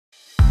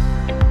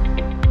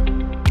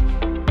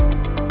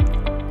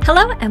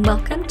Hello and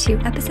welcome to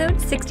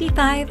episode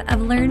 65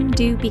 of Learn,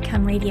 Do,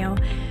 Become Radio.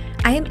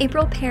 I am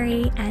April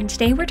Perry, and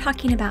today we're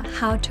talking about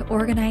how to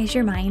organize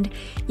your mind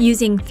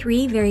using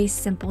three very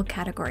simple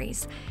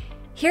categories.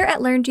 Here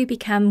at Learn, Do,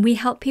 Become, we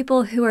help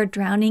people who are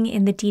drowning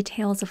in the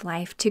details of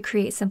life to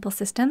create simple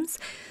systems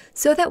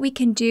so that we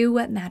can do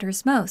what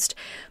matters most.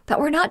 But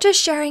we're not just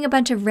sharing a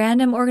bunch of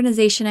random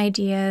organization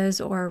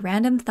ideas or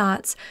random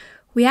thoughts.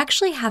 We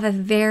actually have a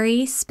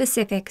very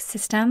specific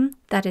system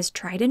that is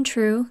tried and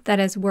true, that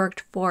has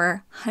worked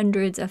for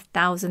hundreds of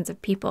thousands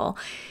of people.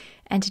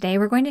 And today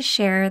we're going to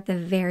share the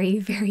very,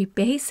 very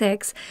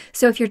basics.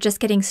 So if you're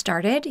just getting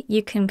started,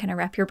 you can kind of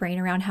wrap your brain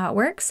around how it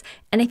works.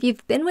 And if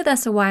you've been with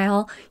us a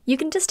while, you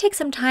can just take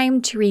some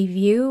time to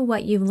review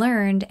what you've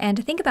learned and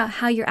to think about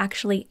how you're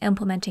actually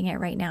implementing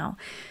it right now.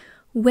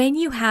 When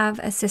you have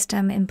a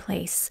system in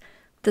place,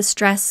 the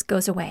stress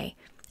goes away.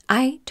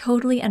 I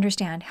totally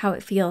understand how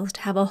it feels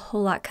to have a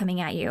whole lot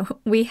coming at you.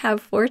 We have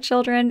 4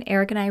 children.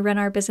 Eric and I run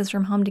our business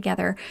from home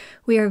together.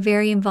 We are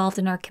very involved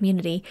in our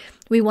community.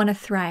 We want to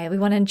thrive. We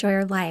want to enjoy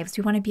our lives.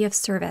 We want to be of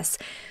service.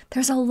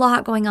 There's a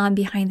lot going on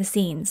behind the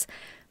scenes.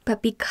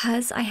 But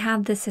because I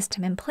have this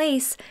system in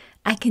place,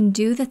 I can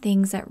do the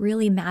things that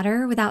really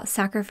matter without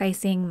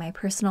sacrificing my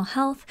personal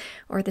health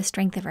or the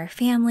strength of our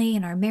family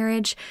and our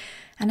marriage.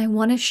 And I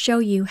want to show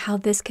you how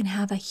this can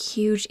have a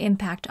huge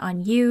impact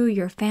on you,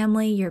 your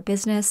family, your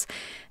business,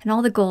 and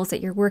all the goals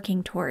that you're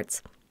working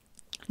towards.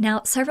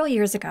 Now, several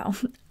years ago,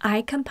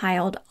 I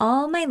compiled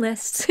all my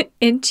lists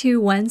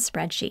into one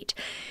spreadsheet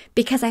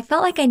because I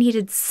felt like I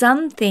needed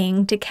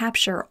something to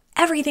capture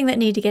everything that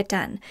needed to get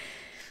done.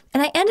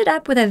 And I ended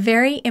up with a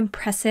very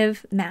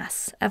impressive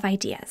mass of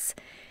ideas.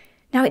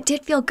 Now, it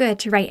did feel good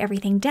to write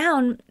everything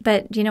down,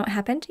 but do you know what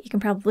happened? You can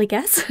probably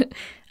guess.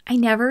 I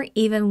never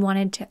even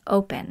wanted to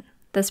open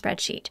the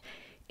spreadsheet.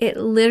 It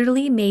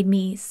literally made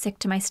me sick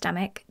to my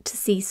stomach to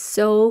see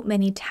so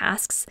many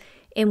tasks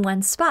in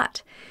one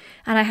spot.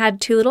 And I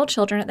had 2 little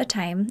children at the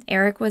time.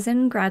 Eric was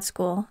in grad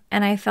school,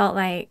 and I felt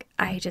like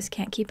I just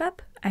can't keep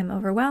up. I'm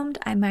overwhelmed.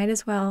 I might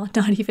as well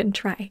not even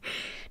try.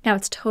 Now,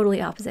 it's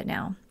totally opposite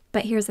now.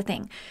 But here's the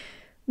thing.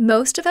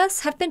 Most of us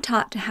have been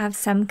taught to have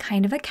some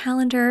kind of a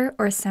calendar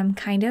or some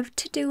kind of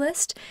to-do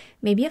list,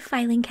 maybe a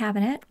filing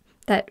cabinet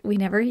that we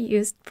never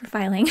use for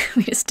filing.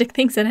 We just stick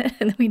things in it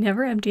and then we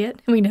never empty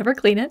it and we never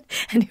clean it.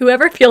 And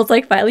whoever feels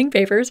like filing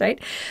papers, right?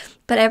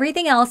 But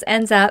everything else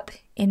ends up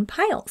in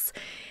piles.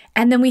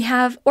 And then we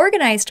have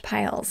organized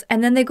piles,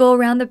 and then they go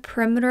around the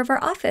perimeter of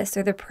our office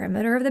or the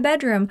perimeter of the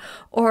bedroom.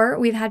 Or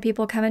we've had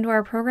people come into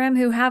our program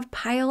who have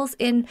piles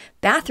in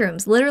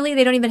bathrooms. Literally,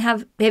 they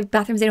have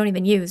bathrooms they don't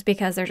even use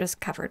because they're just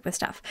covered with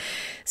stuff.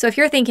 So if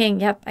you're thinking,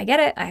 yep, I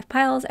get it. I have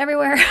piles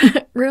everywhere.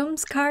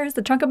 Rooms, cars,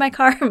 the trunk of my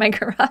car, my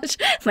garage,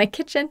 my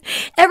kitchen.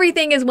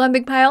 Everything is one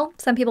big pile.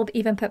 Some people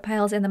even put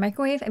piles in the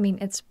microwave. I mean,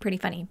 it's pretty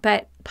funny,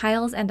 but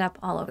piles end up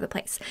all over the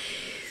place.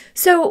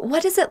 So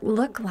what does it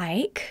look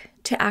like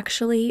to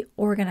actually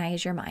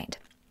organize your mind?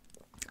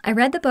 I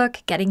read the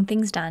book Getting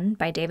Things Done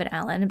by David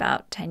Allen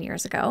about 10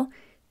 years ago.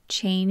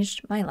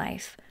 Changed my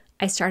life.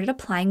 I started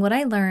applying what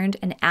I learned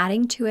and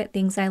adding to it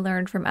things I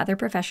learned from other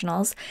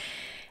professionals.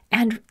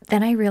 And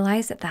then I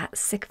realized that that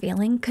sick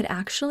feeling could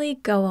actually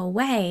go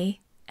away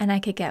and I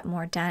could get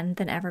more done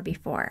than ever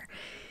before.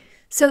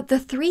 So the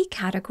 3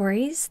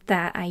 categories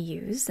that I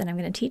use, and I'm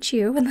going to teach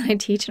you and that I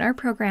teach in our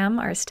program,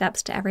 our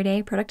Steps to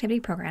Everyday Productivity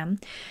program,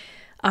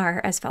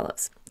 are as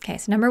follows. Okay,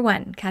 so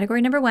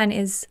category number one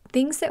is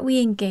things that we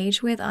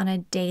engage with on a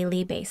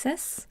daily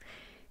basis.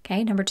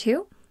 Okay, number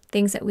 2,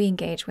 things that we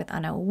engage with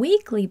on a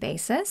weekly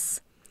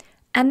basis.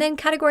 And then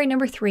category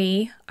number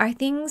 3 are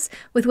things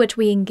with which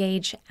we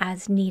engage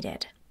as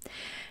needed.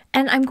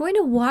 And I'm going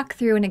to walk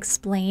through and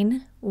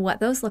explain what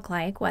those look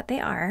like, what they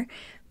are.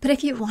 But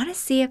if you want to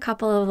see a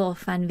couple of little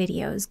fun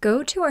videos,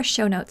 go to our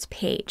show notes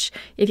page.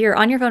 If you're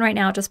on your phone right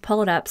now, just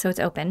pull it up so it's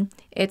open.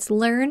 It's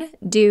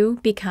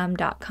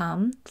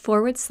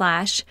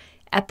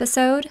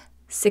learndobecome.com/episode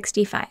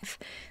 65.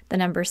 The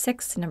number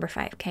 6, number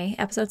 5, okay?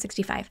 Episode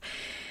 65.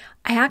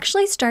 I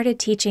actually started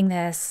teaching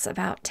this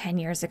about 10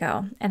 years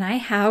ago, and I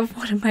have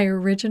one of my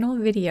original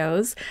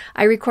videos.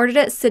 I recorded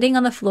it sitting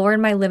on the floor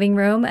in my living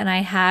room, and I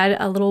had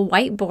a little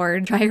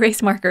whiteboard, dry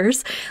erase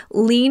markers,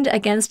 leaned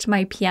against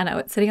my piano.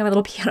 It's sitting on my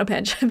little piano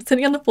bench. I'm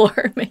sitting on the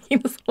floor making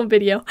this little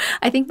video.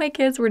 I think my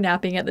kids were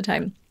napping at the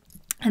time.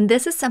 And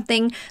this is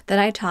something that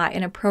I taught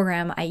in a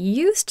program I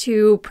used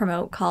to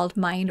promote called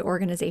Mind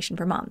Organization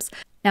for Moms.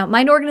 Now,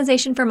 Mind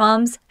Organization for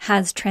Moms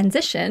has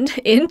transitioned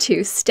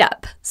into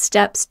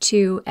Steps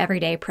to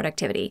Everyday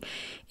Productivity.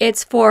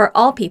 It's for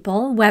all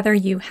people, whether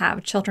you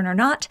have children or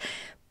not.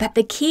 But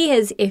the key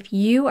is if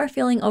you are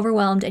feeling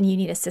overwhelmed and you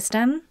need a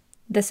system,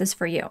 this is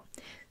for you.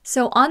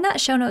 So on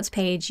that show notes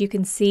page, you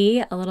can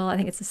see a little, I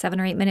think it's a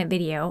 7 or 8 minute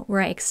video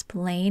where I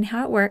explain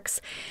how it works.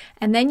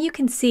 And then you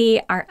can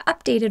see our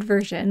updated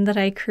version that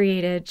I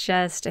created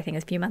just, I think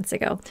a few months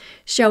ago,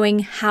 showing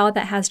how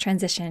that has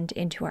transitioned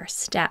into our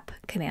STEP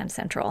Command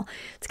Central.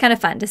 It's kind of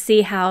fun to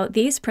see how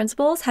these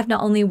principles have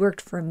not only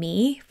worked for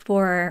me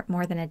for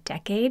more than a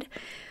decade,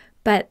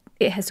 but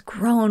it has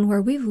grown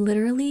where we've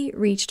literally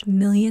reached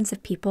millions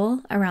of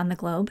people around the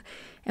globe,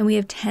 and we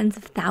have tens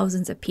of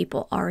thousands of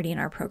people already in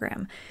our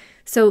program.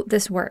 So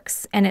this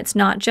works, and it's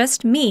not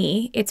just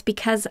me, it's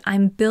because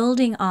I'm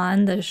building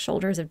on the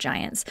shoulders of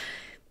giants.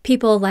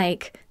 People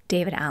like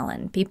David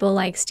Allen, people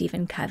like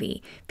Stephen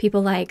Covey,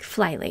 people like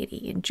Fly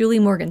Lady and Julie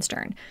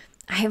Morgenstern.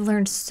 I have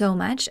learned so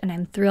much, and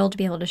I'm thrilled to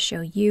be able to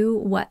show you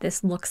what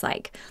this looks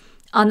like.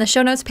 On the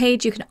show notes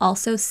page, you can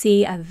also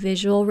see a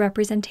visual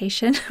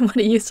representation of what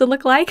it used to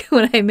look like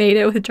when I made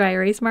it with dry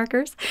erase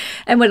markers,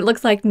 and what it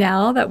looks like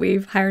now that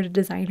we've hired a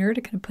designer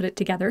to kind of put it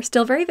together.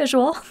 Still very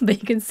visual, but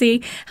you can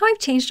see how I've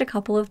changed a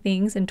couple of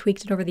things and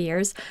tweaked it over the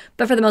years.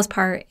 But for the most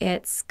part,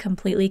 it's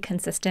completely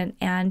consistent,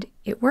 and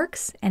it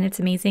works, and it's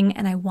amazing,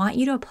 and I want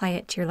you to apply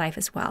it to your life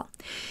as well.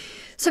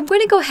 So I'm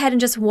going to go ahead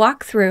and just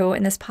walk through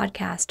in this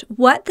podcast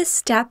what the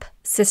STEP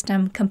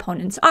system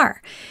components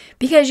are.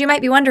 Because you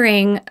might be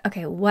wondering,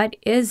 okay, what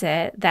is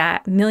it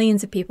that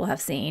millions of people have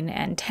seen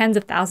and tens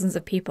of thousands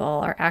of people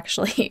are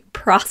actually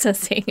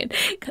processing and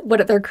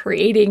what they're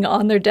creating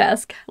on their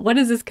desk? What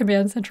is this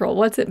Command Central?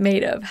 What's it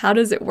made of? How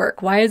does it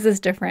work? Why is this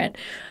different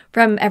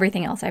from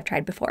everything else I've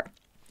tried before?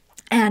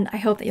 And I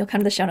hope that you'll come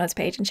to the show notes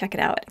page and check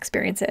it out and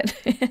experience it.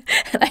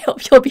 And I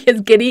hope you'll be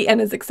as giddy and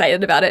as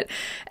excited about it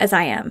as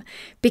I am,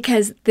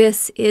 because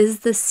this is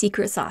the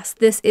secret sauce.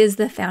 This is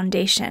the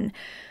foundation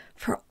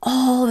for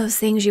all those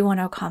things you want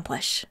to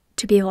accomplish,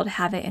 to be able to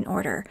have it in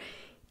order.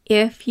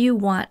 If you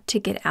want to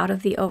get out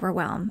of the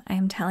overwhelm, I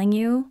am telling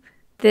you,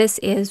 this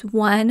is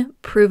one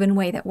proven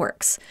way that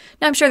works.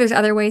 Now, I'm sure there's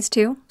other ways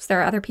too. So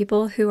there are other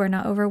people who are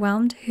not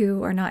overwhelmed,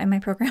 who are not in my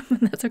program, and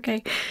that's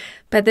okay.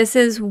 But this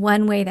is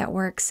one way that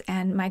works.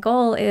 And my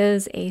goal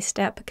is a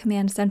STEP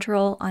Command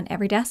Central on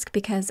every desk,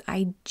 because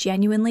I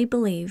genuinely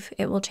believe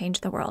it will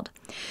change the world.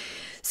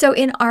 So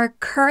in our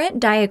current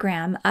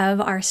diagram of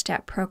our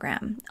STEP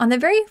program, on the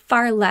very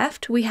far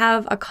left, we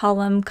have a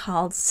column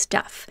called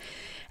Stuff.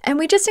 And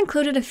we just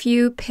included a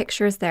few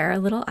pictures there,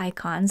 little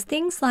icons,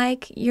 things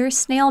like your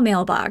snail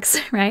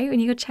mailbox, right? When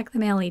you go check the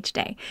mail each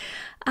day.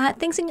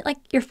 Things like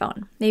your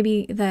phone,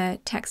 maybe the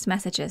text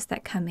messages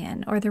that come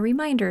in, or the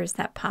reminders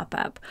that pop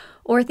up,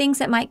 or things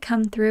that might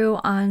come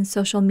through on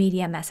social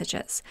media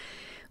messages.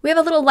 We have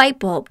a little light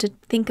bulb to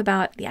think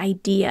about the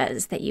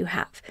ideas that you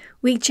have.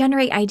 We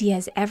generate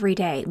ideas every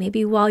day,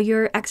 maybe while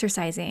you're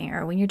exercising,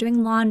 or when you're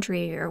doing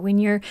laundry, or when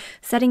you're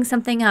setting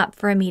something up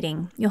for a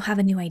meeting, you'll have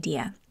a new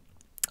idea.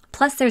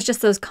 Plus, there's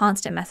just those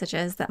constant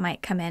messages that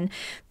might come in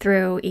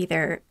through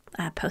either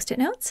Post-it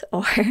notes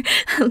or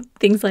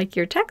things like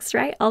your text,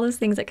 right? All those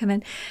things that come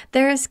in.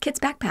 There's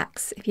kids'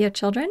 backpacks. If you have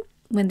children,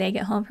 when they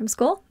get home from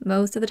school,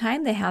 most of the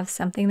time they have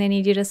something they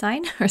need you to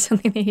sign or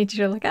something they need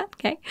you to look at,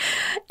 okay?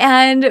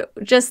 And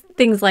just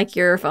things like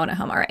your phone at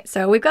home. All right,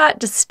 so we've got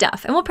just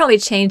stuff, and we'll probably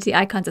change the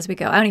icons as we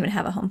go. I don't even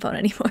have a home phone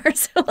anymore,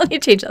 so let me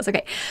change those,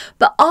 okay?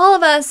 But all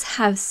of us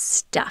have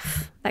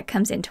stuff that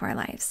comes into our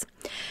lives.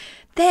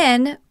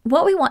 Then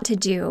what we want to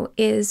do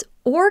is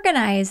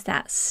organize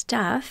that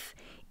stuff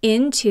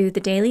into the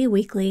daily,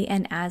 weekly,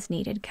 and as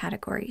needed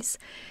categories.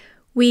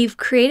 We've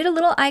created a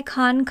little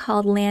icon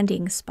called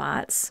landing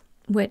spots,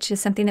 which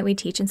is something that we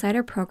teach inside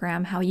our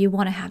program, how you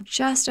want to have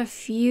just a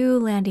few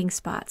landing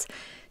spots,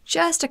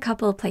 just a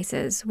couple of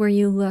places where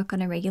you look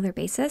on a regular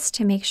basis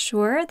to make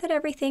sure that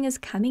everything is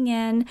coming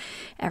in,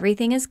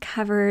 everything is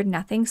covered,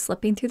 nothing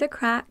slipping through the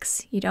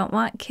cracks. You don't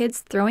want kids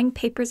throwing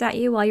papers at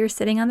you while you're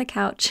sitting on the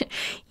couch.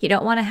 You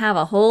don't want to have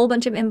a whole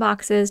bunch of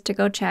inboxes to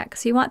go check.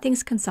 So you want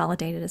things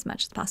consolidated as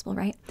much as possible,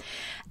 right?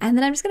 And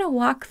then I'm just going to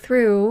walk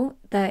through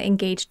the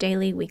Engage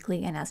Daily,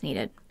 Weekly, and As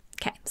Needed.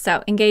 Okay,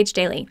 so Engage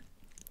Daily.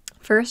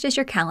 First is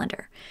your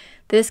calendar.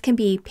 This can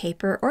be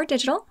paper or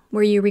digital,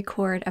 where you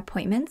record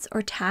appointments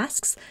or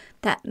tasks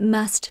that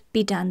must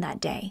be done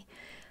that day.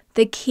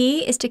 The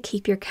key is to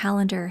keep your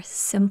calendar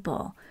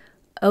simple,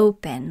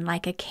 open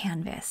like a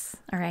canvas,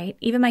 all right?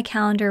 Even my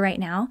calendar right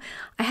now,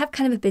 I have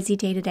kind of a busy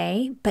day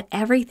today, but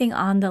everything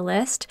on the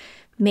list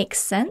makes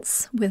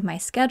sense with my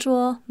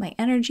schedule, my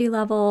energy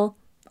level,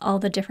 all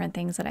the different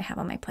things that I have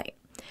on my plate.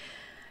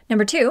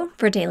 Number 2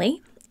 for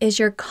daily is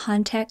your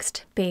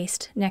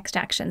context-based next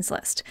actions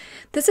list.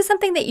 This is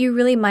something that you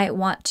really might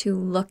want to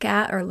look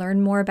at or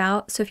learn more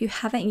about. So if you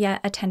haven't yet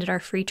attended our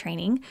free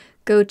training,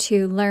 go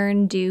to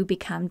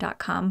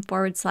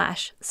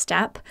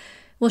learndobecome.com/step.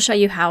 We'll show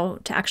you how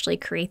to actually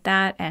create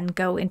that and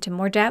go into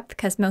more depth,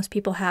 because most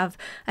people have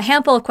a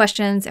handful of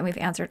questions and we've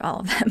answered all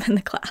of them in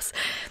the class.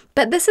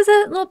 But this is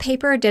a little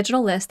paper or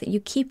digital list that you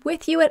keep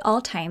with you at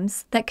all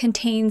times that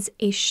contains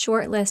a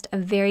short list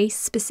of very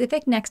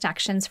specific next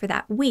actions for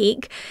that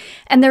week,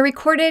 and they're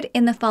recorded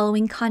in the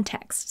following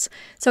contexts.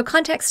 So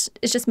context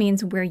just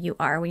means where you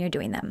are when you're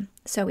doing them.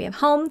 So we have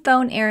home,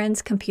 phone,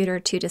 errands, computer,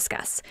 to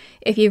discuss.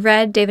 If you've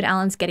read David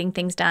Allen's Getting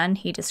Things Done,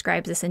 he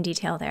describes this in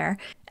detail there.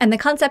 And the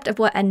concept of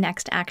what a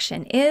next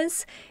action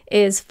is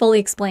fully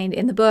explained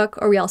in the book,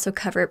 or we also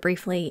cover it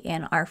briefly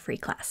in our free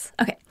class.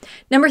 Okay,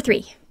 number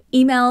 3.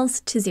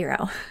 Emails to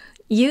zero.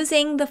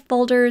 Using the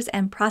folders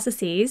and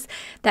processes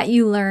that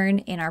you learn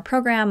in our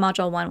program,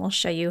 Module 1 will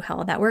show you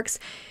how that works.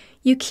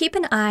 You keep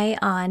an eye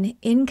on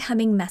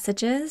incoming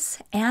messages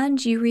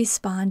and you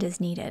respond as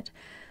needed.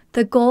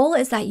 The goal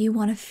is that you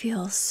want to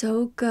feel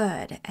so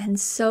good and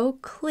so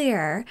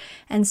clear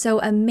and so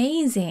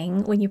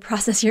amazing when you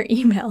process your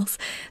emails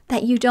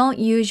that you don't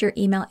use your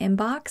email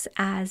inbox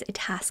as a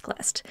task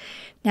list.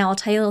 Now, I'll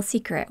tell you a little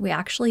secret. We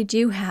actually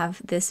do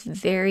have this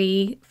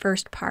very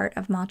first part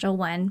of Module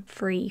 1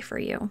 free for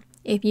you.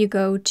 If you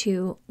go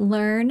to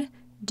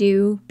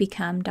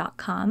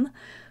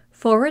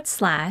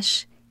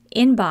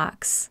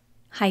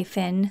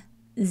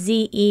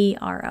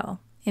learndobecome.com/inbox-zero.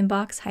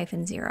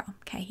 Inbox-0.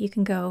 Okay, you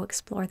can go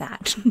explore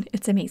that.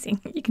 It's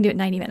amazing. You can do it in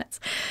 90 minutes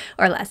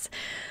or less.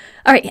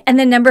 All right, and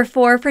then number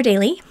 4 for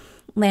daily,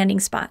 landing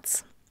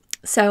spots.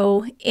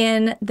 So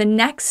in the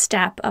next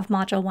step of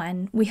Module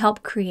 1, we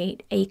help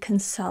create a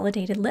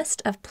consolidated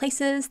list of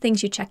places,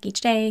 things you check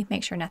each day,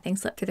 make sure nothing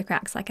slipped through the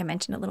cracks like I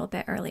mentioned a little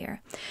bit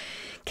earlier.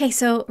 Okay,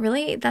 so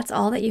really that's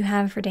all that you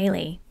have for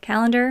daily.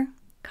 Calendar,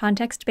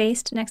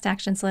 context-based next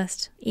actions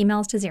list,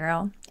 emails to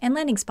 0, and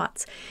landing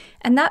spots.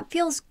 And that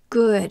feels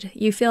good.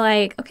 You feel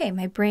like, okay,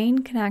 my brain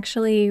can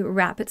actually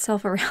wrap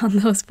itself around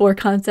those 4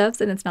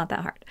 concepts and it's not that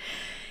hard.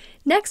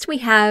 Next, we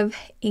have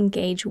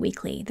Engage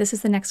Weekly. This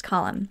is the next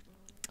column.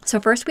 So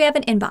first we have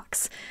an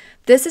inbox.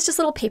 This is just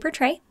a little paper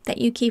tray that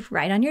you keep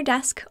right on your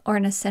desk or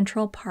in a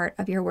central part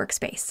of your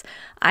workspace.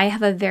 I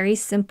have a very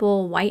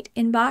simple white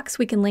inbox.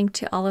 We can link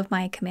to all of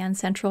my Command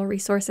Central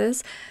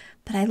resources.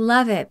 But I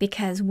love it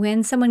because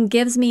when someone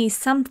gives me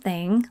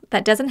something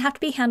that doesn't have to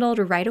be handled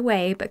right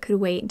away, but could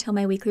wait until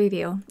my weekly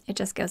review, it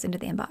just goes into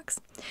the inbox.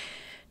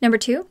 Number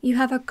 2, you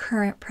have a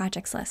current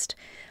projects list.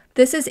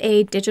 This is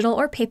a digital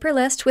or paper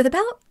list with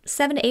about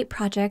 7 to 8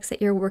 projects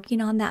that you're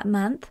working on that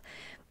month,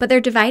 but they're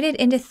divided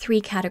into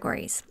 3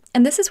 categories.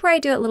 And this is where I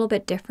do it a little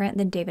bit different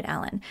than David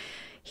Allen.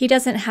 He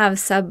doesn't have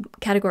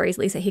subcategories,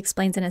 Lisa, he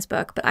explains in his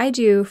book, but I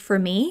do for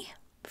me,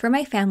 for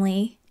my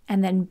family,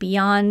 and then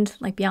beyond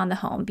the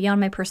home, beyond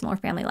my personal or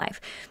family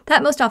life.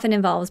 That most often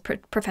involves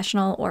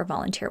professional or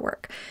volunteer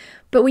work.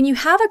 But when you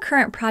have a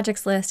current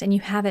projects list and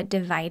you have it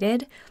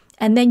divided,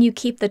 and then you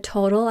keep the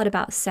total at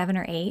about 7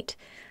 or 8,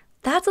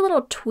 that's a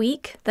little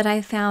tweak that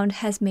I've found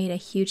has made a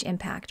huge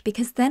impact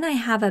because then I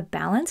have a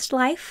balanced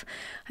life.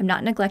 I'm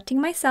not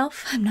neglecting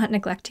myself. I'm not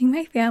neglecting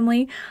my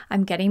family.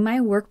 I'm getting my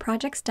work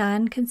projects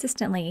done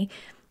consistently,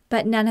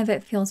 but none of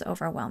it feels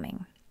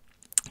overwhelming.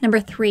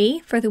 Number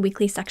 3 for the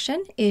weekly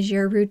section is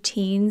your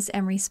routines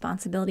and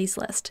responsibilities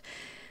list.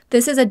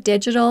 This is a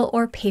digital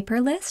or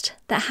paper list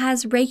that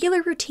has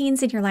regular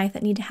routines in your life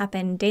that need to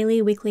happen daily,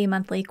 weekly,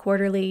 monthly,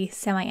 quarterly,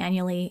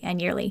 semi-annually,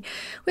 and yearly.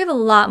 We have a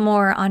lot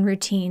more on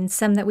routines,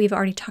 some that we've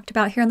already talked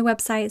about here on the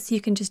website, so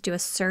you can just do a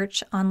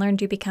search on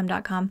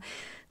learndobecome.com,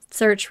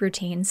 search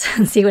routines,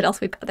 and see what else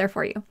we've got there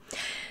for you.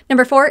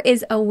 Number 4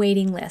 is a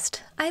waiting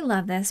list. I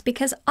love this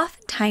because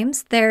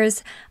oftentimes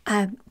there's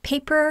a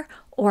paper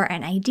or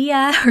an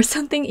idea or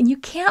something, and you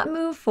can't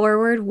move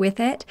forward with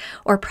it,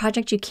 or a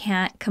project you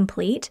can't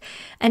complete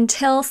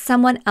until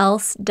someone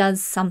else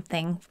does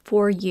something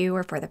for you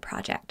or for the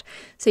project.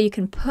 So you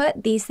can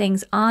put these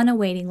things on a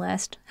waiting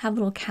list, have a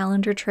little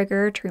calendar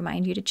trigger to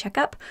remind you to check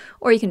up,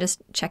 or you can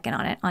just check in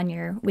on it on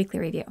your weekly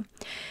review.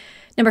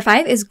 Number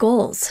 5 is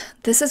goals.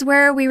 This is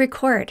where we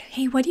record.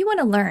 Hey, what do you want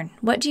to learn?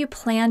 What do you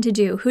plan to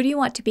do? Who do you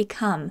want to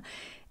become?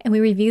 And we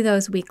review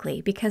those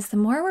weekly because the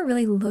more we're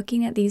really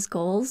looking at these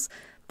goals,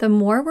 the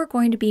more we're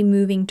going to be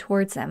moving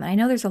towards them. And I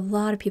know there's a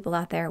lot of people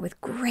out there with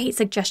great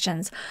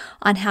suggestions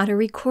on how to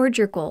record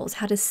your goals,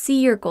 how to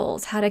see your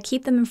goals, how to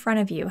keep them in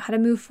front of you, how to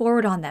move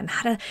forward on them,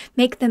 how to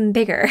make them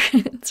bigger.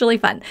 It's really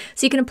fun.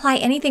 So you can apply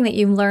anything that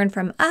you've learned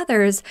from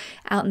others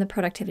out in the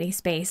productivity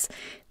space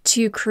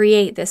to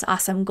create this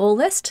awesome goal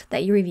list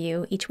that you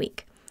review each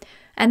week.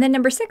 And then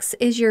number 6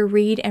 is your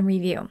read and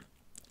review.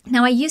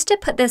 Now, I used to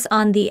put this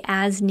on the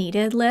as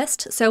needed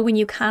list. So when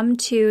you come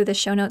to the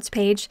show notes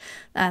page,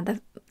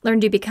 the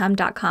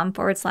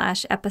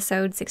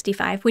learndobecome.com/episode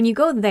 65. When you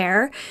go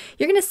there,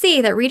 you're going to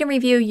see that read and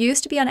review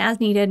used to be on as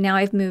needed. Now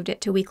I've moved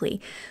it to weekly.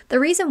 The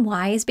reason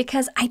why is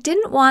because I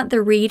didn't want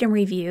the read and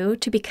review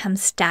to become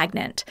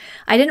stagnant.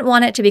 I didn't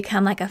want it to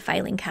become like a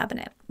filing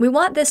cabinet. We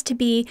want this to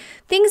be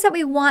things that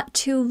we want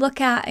to look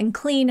at and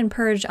clean and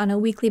purge on a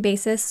weekly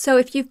basis. So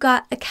if you've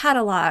got a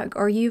catalog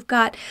or you've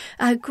got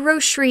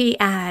grocery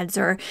ads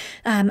or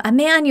a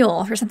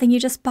manual for something you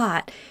just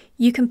bought,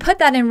 you can put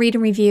that in read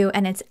and review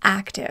and it's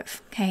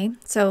active, okay?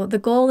 So the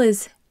goal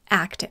is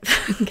active,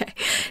 okay?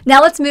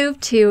 Now let's move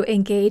to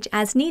engage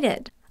as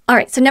needed. All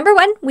right, so number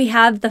 1, we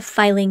have the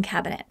filing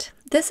cabinet.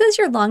 This is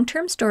your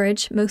long-term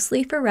storage,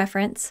 mostly for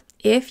reference.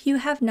 If you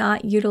have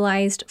not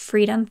utilized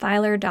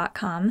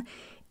freedomfiler.com,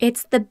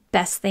 it's the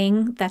best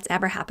thing that's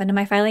ever happened to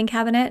my filing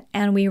cabinet,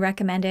 and we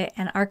recommend it,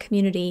 and our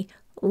community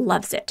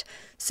loves it.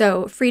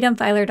 So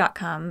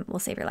freedomfiler.com will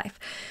save your life.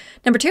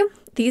 Number 2,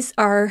 these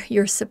are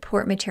your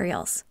support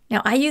materials.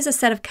 Now, I use a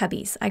set of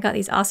cubbies. I got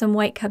these awesome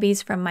white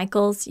cubbies from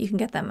Michaels. You can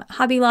get them at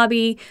Hobby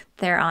Lobby.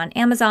 They're on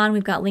Amazon.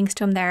 We've got links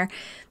to them there.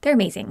 They're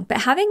amazing.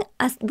 But having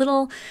a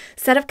little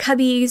set of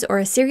cubbies or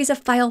a series of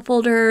file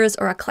folders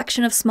or a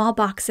collection of small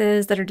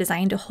boxes that are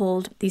designed to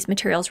hold these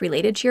materials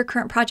related to your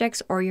current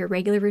projects or your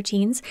regular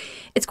routines,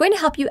 it's going to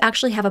help you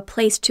actually have a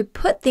place to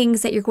put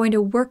things that you're going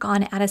to work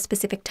on at a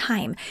specific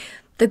time.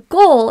 The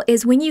goal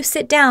is when you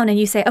sit down and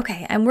you say,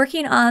 okay, I'm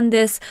working on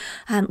this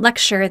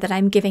lecture that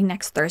I'm giving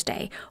next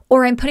Thursday,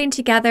 or I'm putting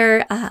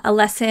together a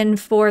lesson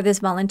for this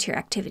volunteer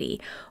activity,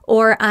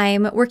 or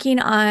I'm working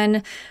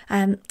on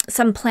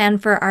some plan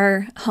for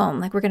our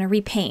home, like we're going to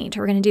repaint,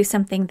 or we're going to do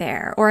something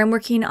there, or I'm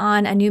working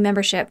on a new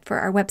membership for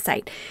our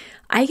website.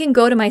 I can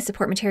go to my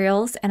support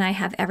materials and I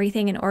have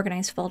everything in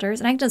organized folders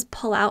and I can just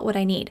pull out what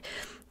I need.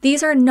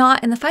 These are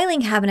not in the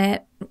filing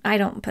cabinet. I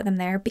don't put them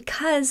there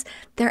because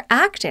they're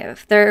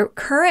active. They're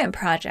current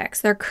projects.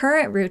 They're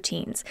current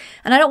routines.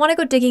 And I don't want to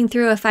go digging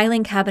through a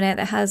filing cabinet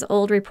that has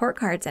old report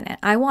cards in it.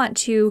 I want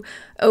to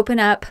open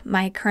up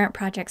my current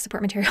project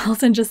support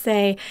materials and just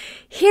say,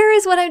 here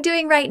is what I'm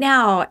doing right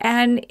now.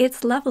 And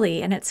it's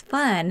lovely and it's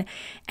fun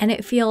and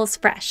it feels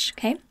fresh,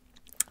 okay?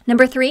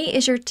 Number 3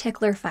 is your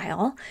tickler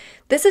file.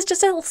 This is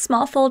just a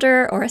small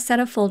folder or a set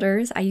of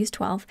folders. I use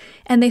 12,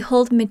 and they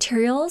hold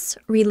materials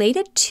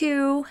related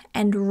to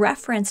and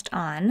referenced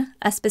on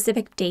a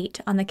specific date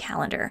on the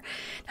calendar.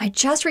 I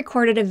just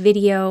recorded a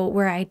video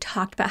where I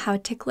talked about how a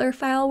tickler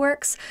file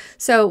works,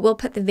 so we'll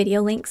put the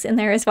video links in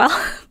there as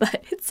well,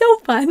 but it's so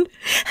fun.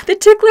 The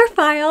tickler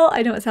file,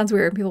 I know it sounds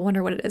weird, people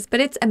wonder what it is, but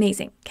it's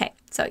amazing. Okay,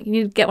 so you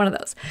need to get one of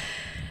those.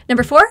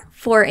 Number 4,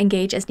 for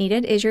Engage as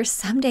Needed, is your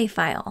someday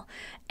file.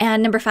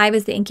 And number 5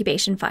 is the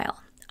incubation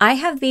file. I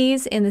have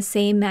these in the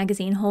same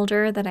magazine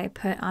holder that I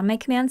put on my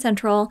Command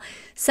Central.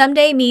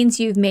 Someday means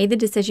you've made the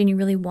decision you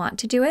really want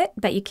to do it,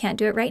 but you can't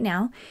do it right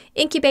now.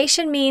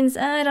 Incubation means,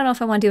 I don't know if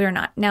I want to do it or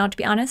not. Now, to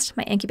be honest,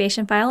 my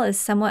incubation file is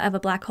somewhat of a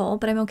black hole,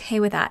 but I'm okay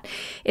with that.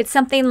 It's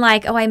something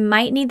like, oh, I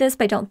might need this,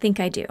 but I don't think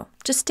I do.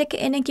 Just stick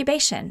it in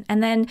incubation.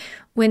 And then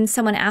when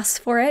someone asks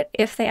for it,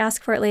 if they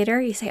ask for it later,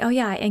 you say, oh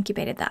yeah, I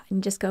incubated that,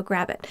 and just go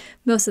grab it.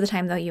 Most of the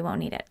time, though, you won't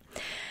need it.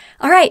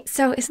 All right,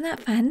 so isn't that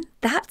fun?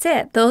 That's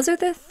it. Those are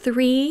the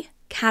 3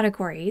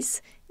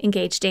 categories,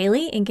 Engage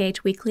Daily,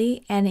 Engage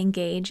Weekly, and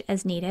Engage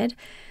as Needed,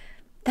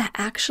 that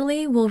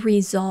actually will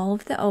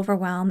resolve the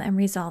overwhelm and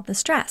resolve the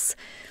stress.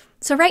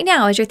 So right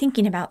now, as you're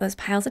thinking about those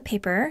piles of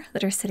paper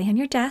that are sitting on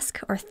your desk,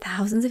 or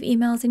thousands of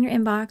emails in your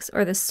inbox,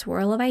 or the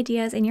swirl of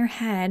ideas in your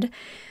head,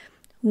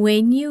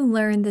 when you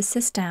learn the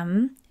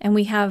system, and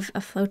we have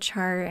a flow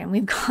chart, and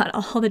we've got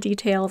all the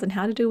details and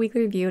how to do a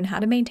weekly review and how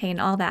to maintain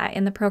all that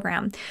in the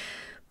program,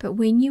 but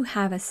when you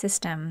have a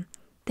system,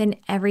 then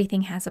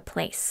everything has a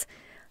place.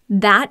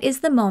 That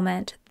is the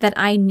moment that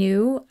I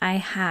knew I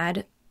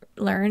had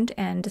learned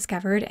and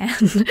discovered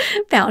and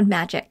found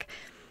magic.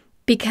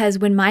 Because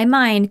when my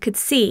mind could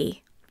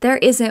see there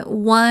isn't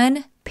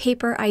one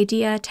paper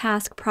idea,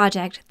 task,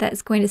 project that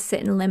is going to sit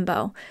in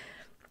limbo,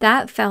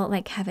 that felt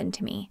like heaven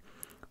to me.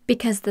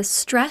 Because the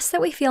stress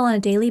that we feel on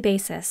a daily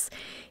basis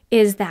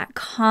is that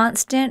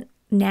constant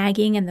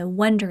nagging and the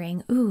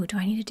wondering, ooh, do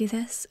I need to do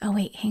this? Oh,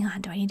 wait, hang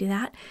on, do I need to do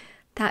that?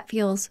 That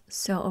feels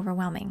so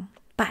overwhelming.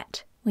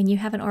 But when you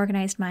have an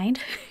organized mind,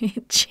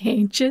 it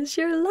changes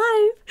your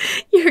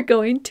life. You're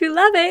going to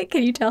love it.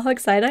 Can you tell how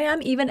excited I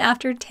am, even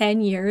after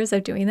 10 years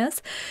of doing this?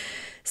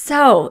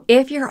 So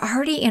if you're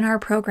already in our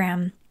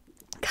program,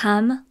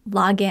 come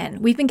log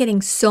in. We've been getting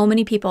so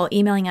many people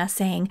emailing us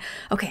saying,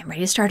 okay, I'm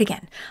ready to start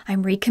again.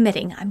 I'm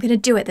recommitting. I'm going to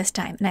do it this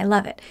time. And I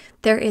love it.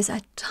 There is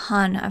a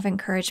ton of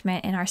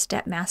encouragement in our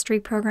Step Mastery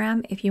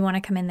program. If you want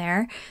to come in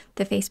there,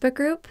 the Facebook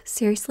group,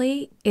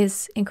 seriously,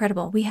 is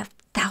incredible. We have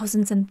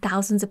thousands and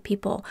thousands of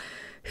people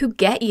who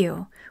get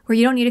you, where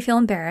you don't need to feel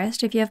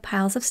embarrassed if you have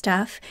piles of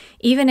stuff.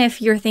 Even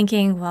if you're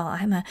thinking, well,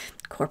 I'm a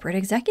corporate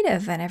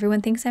executive and everyone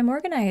thinks I'm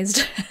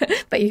organized,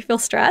 but you feel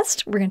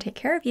stressed, we're going to take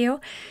care of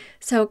you.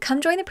 So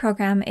come join the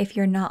program if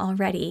you're not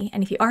already.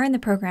 And if you are in the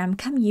program,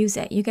 come use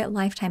it. You get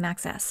lifetime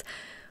access.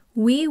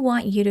 We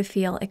want you to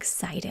feel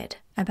excited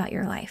about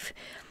your life.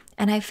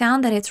 And I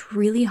found that it's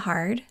really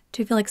hard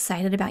to feel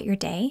excited about your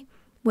day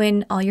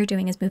when all you're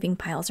doing is moving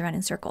piles around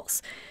in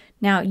circles.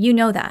 Now, you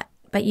know that,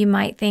 but you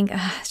might think,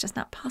 it's just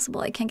not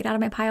possible. I can't get out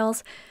of my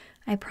piles.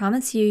 I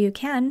promise you, you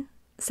can.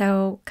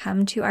 So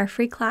come to our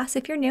free class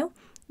if you're new,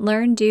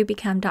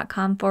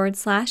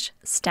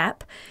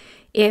 learndobecome.com/step.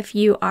 If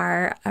you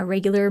are a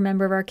regular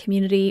member of our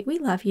community, we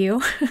love you.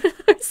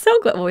 We're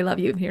so glad. Well, we love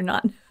you if you're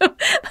not,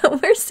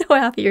 but we're so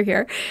happy you're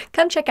here.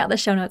 Come check out the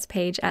show notes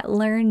page at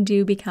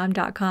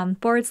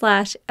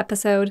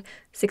learndobecome.com/episode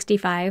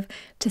 65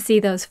 to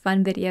see those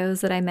fun videos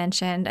that I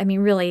mentioned. I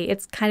mean, really,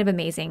 it's kind of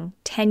amazing.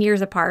 10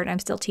 years apart, I'm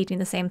still teaching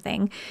the same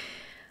thing.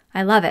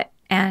 I love it.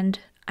 And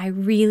I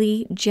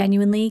really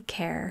genuinely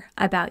care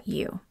about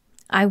you.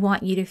 I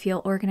want you to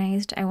feel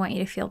organized. I want you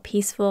to feel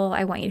peaceful.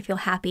 I want you to feel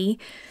happy,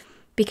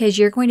 because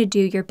you're going to do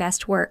your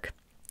best work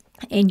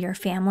in your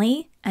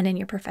family and in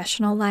your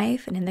professional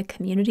life and in the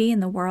community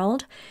and the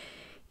world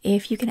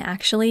if you can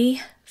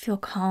actually feel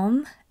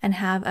calm and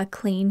have a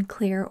clean,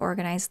 clear,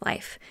 organized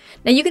life.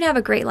 Now, you can have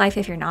a great life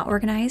if you're not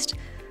organized,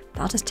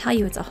 but I'll just tell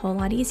you it's a whole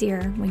lot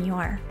easier when you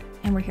are,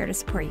 and we're here to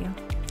support you.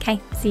 Okay,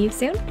 see you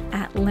soon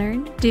at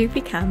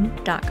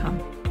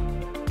learndobecome.com.